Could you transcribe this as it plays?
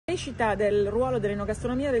crescita del ruolo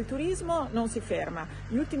dell'enogastronomia e del turismo non si ferma.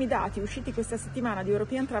 Gli ultimi dati usciti questa settimana di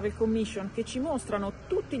European Travel Commission, che ci mostrano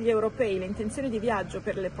tutti gli europei le intenzioni di viaggio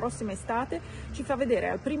per le prossime estate, ci fa vedere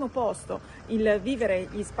al primo posto il vivere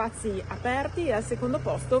gli spazi aperti e al secondo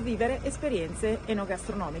posto vivere esperienze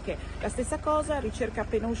enogastronomiche. La stessa cosa, ricerca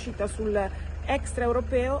appena uscita sul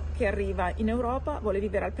extraeuropeo che arriva in Europa, vuole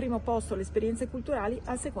vivere al primo posto le esperienze culturali,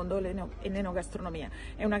 al secondo l'enogastronomia.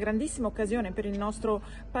 È una grandissima occasione per il nostro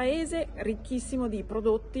paese, ricchissimo di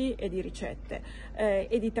prodotti e di ricette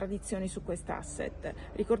e di tradizioni su quest'asset.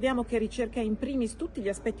 Ricordiamo che ricerca in primis tutti gli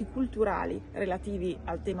aspetti culturali relativi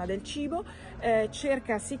al tema del cibo,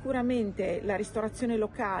 cerca sicuramente la ristorazione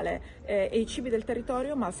locale e i cibi del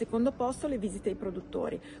territorio, ma al secondo posto le visite ai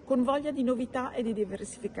produttori, con voglia di novità e di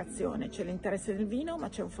diversificazione. C'è l'interesse nel vino, ma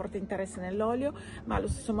c'è un forte interesse nell'olio, ma allo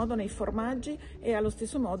stesso modo nei formaggi e allo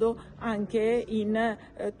stesso modo anche in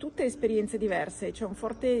tutte esperienze diverse. C'è un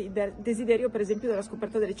forte desiderio, per esempio, della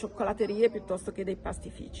scoperta delle cioccolaterie piuttosto che dei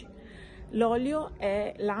pastifici. L'olio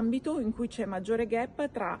è l'ambito in cui c'è maggiore gap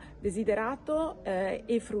tra desiderato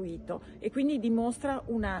e fruito, e quindi dimostra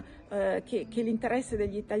che l'interesse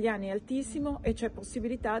degli italiani è altissimo e c'è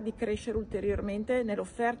possibilità di crescere ulteriormente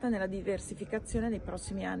nell'offerta, nella diversificazione nei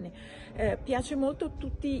prossimi anni. Piace molto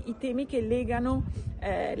tutti i temi che legano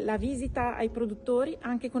la visita ai produttori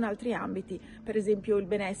anche con altri ambiti, per esempio il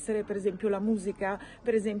benessere, per esempio la musica,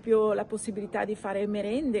 per esempio la possibilità di fare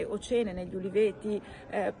merende o cene negli uliveti,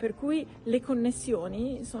 per cui le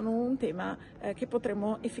connessioni sono un tema che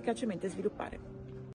potremmo efficacemente sviluppare.